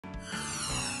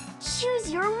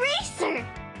choose your racer.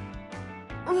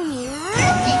 Umizoomi,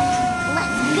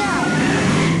 let's go.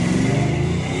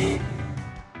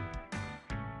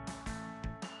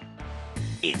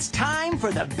 It's time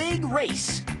for the big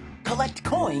race. Collect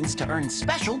coins to earn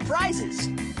special prizes.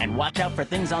 And watch out for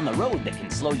things on the road that can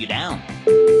slow you down.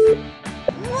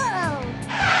 Whoa!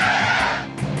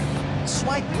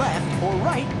 Swipe left or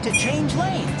right to change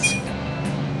lanes.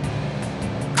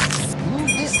 Move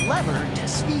this lever to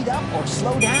speed up or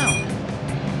slow down.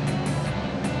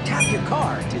 Tap your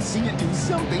car to see it do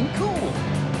something cool.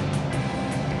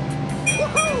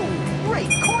 Woohoo!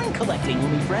 Great coin collecting,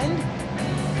 Umi friend.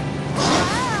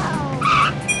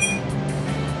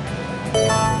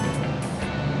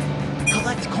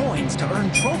 Collect coins to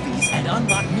earn trophies and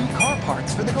unlock new car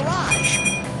parts for the garage.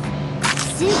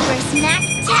 Super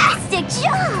snack-tastic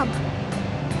job!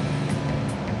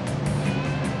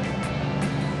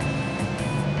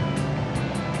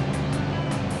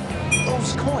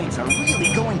 Those coins are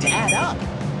really going to add up.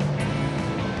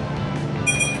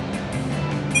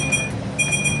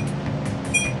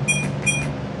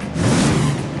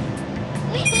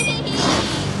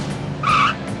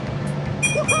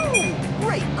 Woohoo!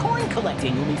 Great coin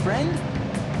collecting, Umi friend.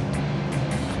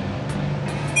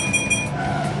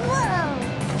 Whoa!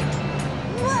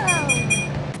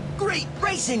 Whoa! Great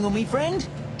racing, Umi friend.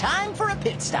 Time for a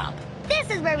pit stop. This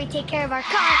is where we take care of our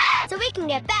car so we can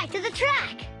get back to the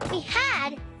track. We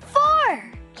had 4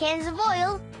 cans of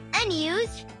oil and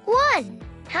used 1.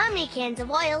 How many cans of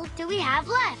oil do we have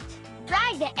left?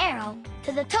 Drag the arrow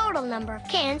to the total number of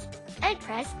cans and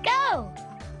press go.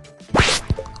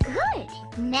 Good.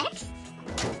 Next,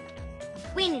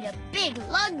 we need a big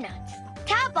lug nut.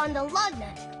 Tap on the lug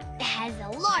nut that has the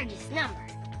largest number.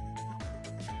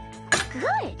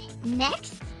 Good.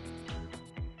 Next,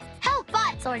 help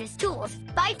Bot sort his tools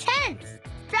by tens.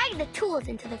 Drag the tools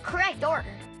into the correct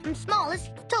order from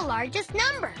smallest to largest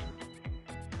number.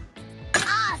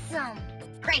 Awesome!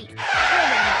 Great. We're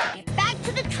ready to get back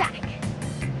to the track.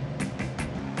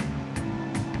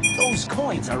 Those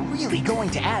coins are really going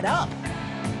to add up.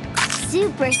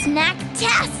 Super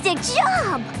snack-tastic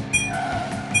job!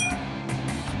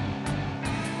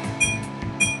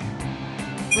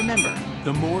 Remember,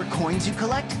 the more coins you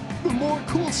collect, the more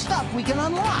cool stuff we can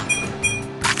unlock.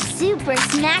 Super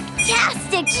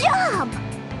snack-tastic job!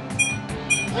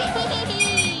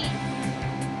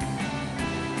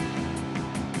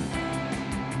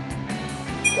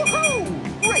 Woohoo!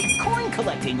 Great coin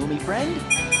collecting, Umi friend.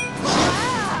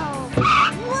 Wow!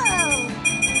 Whoa!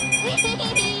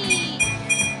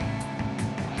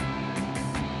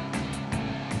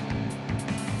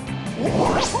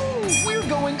 Woohoo! We're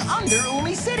going under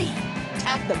Umi City.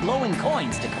 Tap the glowing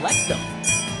coins to collect them.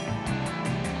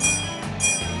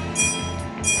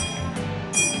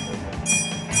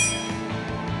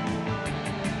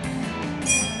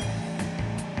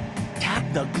 Tap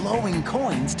the glowing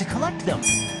coins to collect them.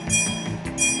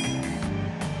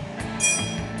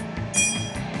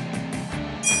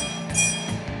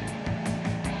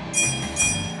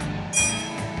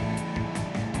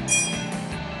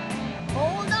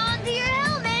 Hold on to your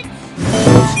helmets!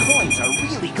 Those coins are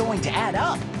really going to add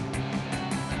up.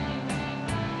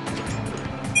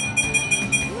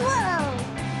 Whoa!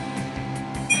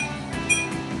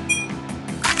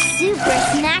 Super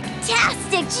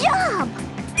snack-tastic job!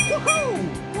 Woohoo!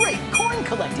 Great coin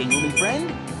collecting, Umi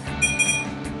friend.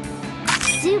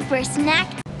 Super snack...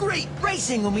 Great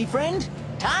racing, Umi friend.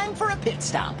 Time for a pit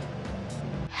stop.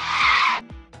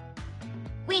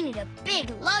 We need a big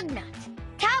lug nut.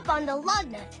 Tap on the lug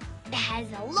nut that has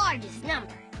the largest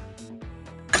number.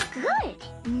 Good.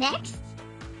 Next,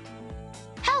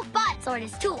 help Bot sort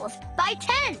his tools by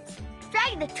tens.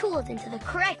 Drag the tools into the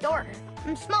correct order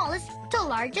from smallest to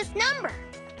largest number.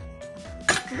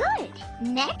 Good.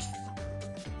 Next,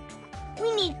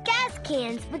 we need gas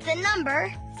cans with the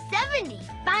number 70.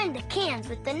 Find the cans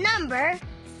with the number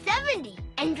 70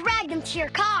 and drag them to your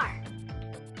car.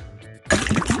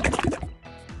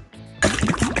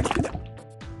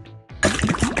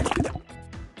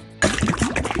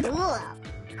 Cool.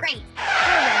 Great.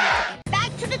 We're ready to get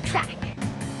back to the track.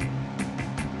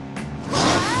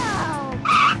 Wow!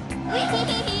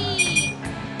 Whee!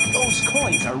 Those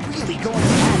coins are really going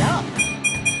to add up.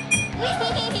 Whee!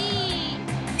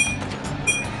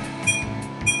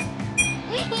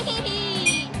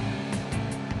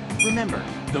 Remember,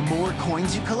 the more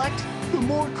coins you collect, the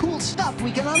more cool stuff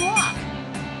we can unlock.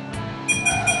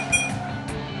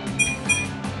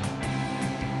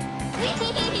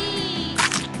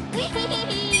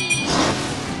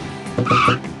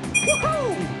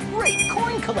 Woohoo! Great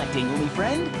coin collecting, Umi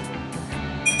friend.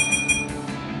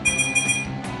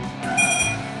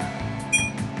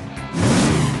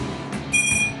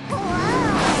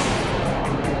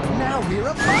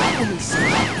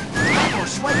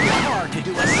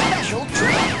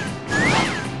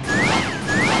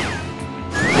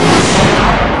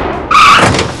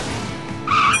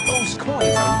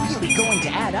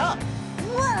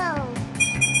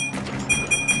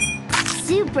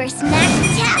 Super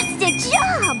snack-tastic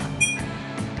job!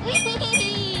 Great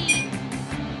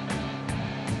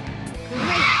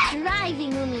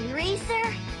driving, Umi Racer!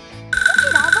 Look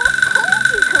at all those coins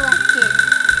you collected!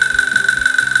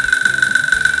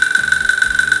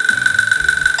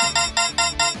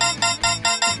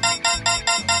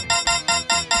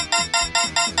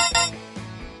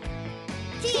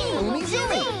 Team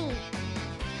Umizoomi!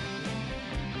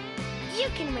 You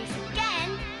can race again,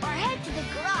 or head to the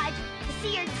garage to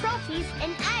see your trophies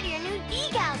and add your new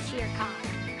decals to your car.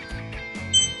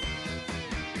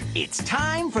 It's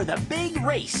time for the big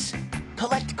race.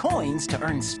 Collect coins to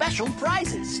earn special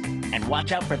prizes. And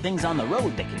watch out for things on the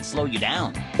road that can slow you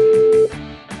down.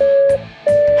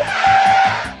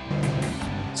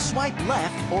 Swipe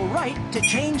left or right to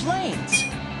change lanes.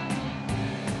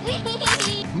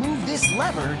 Move this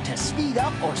lever to speed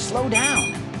up or slow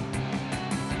down.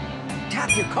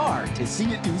 Tap your car to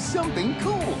see it do something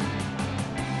cool.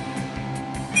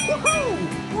 Woohoo!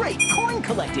 Great coin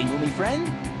collecting, Umi friend.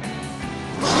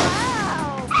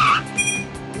 Wow!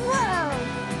 Whoa!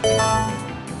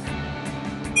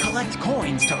 Collect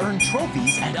coins to earn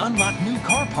trophies and unlock new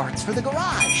car parts for the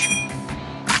garage.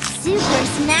 Super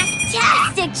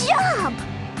snack-tastic job!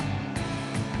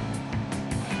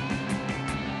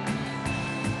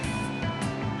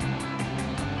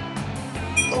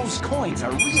 Those coins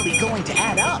are really going to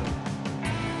add up.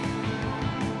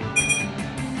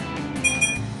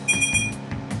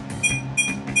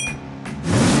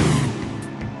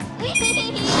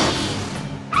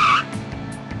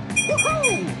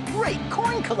 Woohoo! Great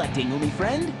coin collecting, Umi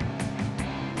friend.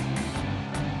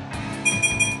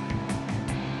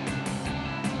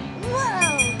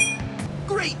 Whoa!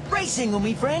 Great racing,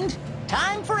 Umi friend.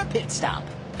 Time for a pit stop.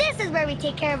 This is where we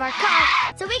take care of our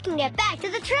car so we can get back to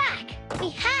the track. We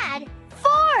had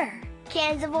 4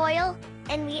 cans of oil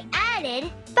and we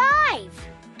added 5.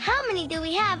 How many do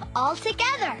we have all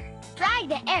together? Drag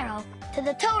the arrow to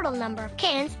the total number of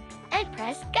cans and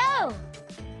press go.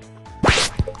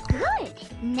 Good.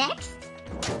 Next.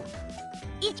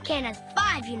 Each can has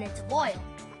 5 units of oil.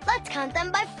 Let's count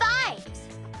them by 5s.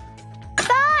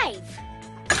 5,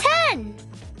 10,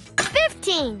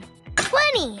 15,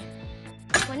 20,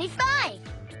 25,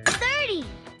 30.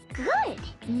 Good.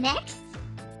 Next.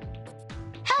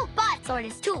 Help Bot sort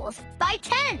his tools by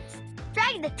 10s.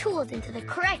 Drag the tools into the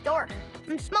correct order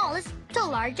from smallest to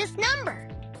largest number.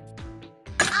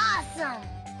 Awesome.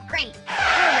 Great. We're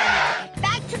ready to get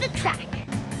back to the track.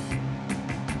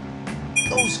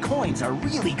 Those coins are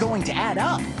really going to add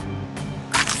up.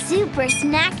 Super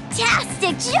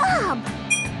snack-tastic job!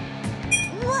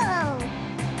 Whoa!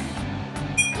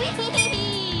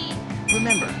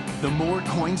 Remember, the more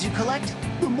coins you collect,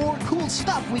 the more cool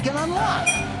stuff we can unlock.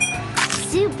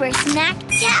 Super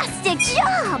snack-tastic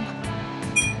job!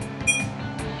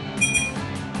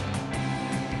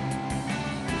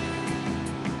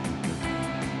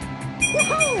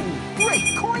 Woohoo!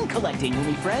 Great coin collecting,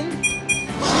 Umi friend.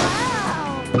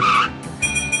 Wow!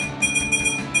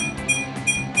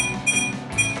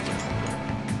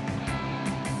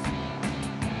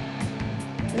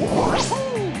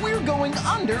 Woohoo! We're going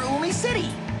under Umi City.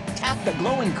 Tap the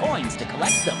glowing coins to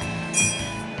collect them.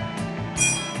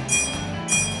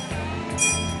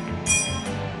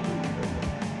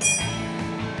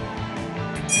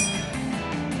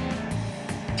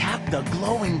 Tap the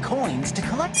glowing coins to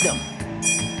collect them.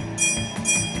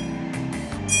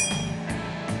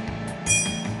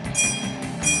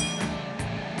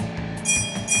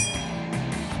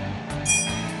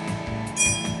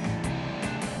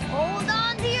 Hold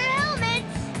on to your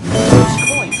helmets! Those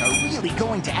coins are really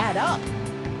going to add up.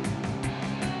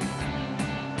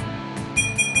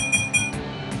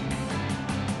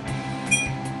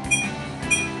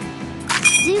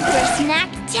 Super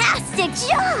snack-tastic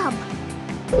job!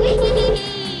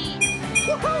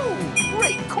 Woohoo!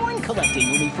 Great coin collecting,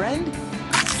 Umi friend.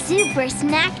 Super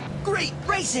snack... Great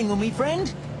racing, Umi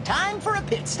friend. Time for a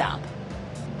pit stop.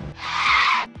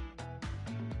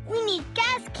 We need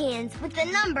gas cans with the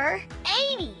number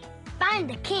 80. Find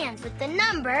the cans with the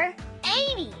number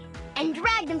 80 and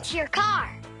drag them to your car.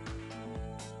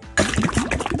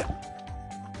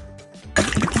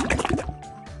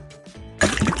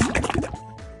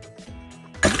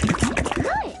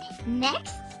 Good.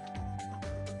 Next,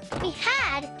 we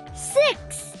had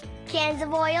 6 cans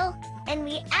of oil and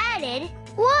we added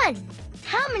 1.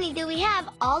 How many do we have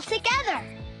all together?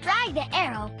 Drag the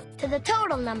arrow to the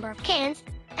total number of cans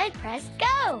and press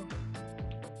go.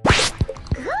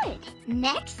 Good.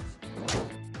 Next,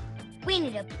 we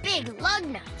need a big lug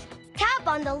nut. Tap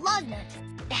on the lug nut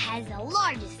that has the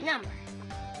largest number.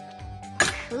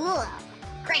 Cool.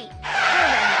 Great. We're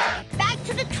ready to get back to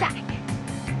to the track.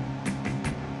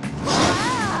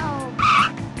 Wow!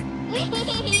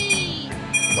 Whee!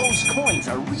 Those coins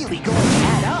are really going to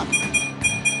add up.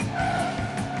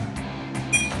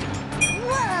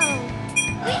 Whoa!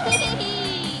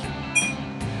 Whee!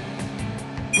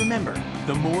 Remember,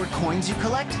 the more coins you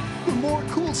collect, the more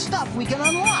cool stuff we can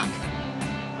unlock.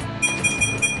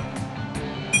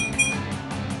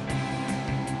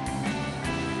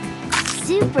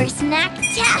 Super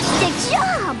snack-tastic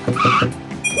job!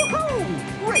 Woohoo!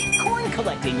 Great coin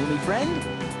collecting, Umi friend.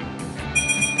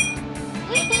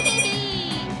 Whee!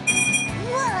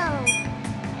 Whoa!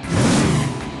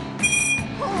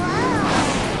 Wow!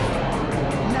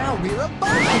 Now we're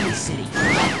above Umi City.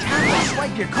 Tap or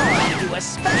swipe your card to do a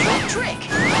special trick.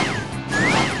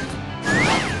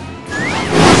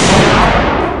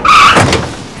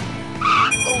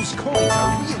 Those coins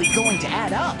are really going to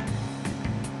add up.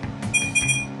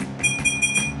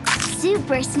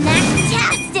 Super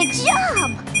snack-tastic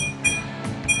job!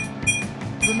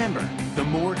 Remember, the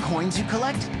more coins you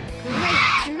collect,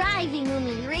 Great driving,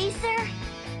 Umi Racer!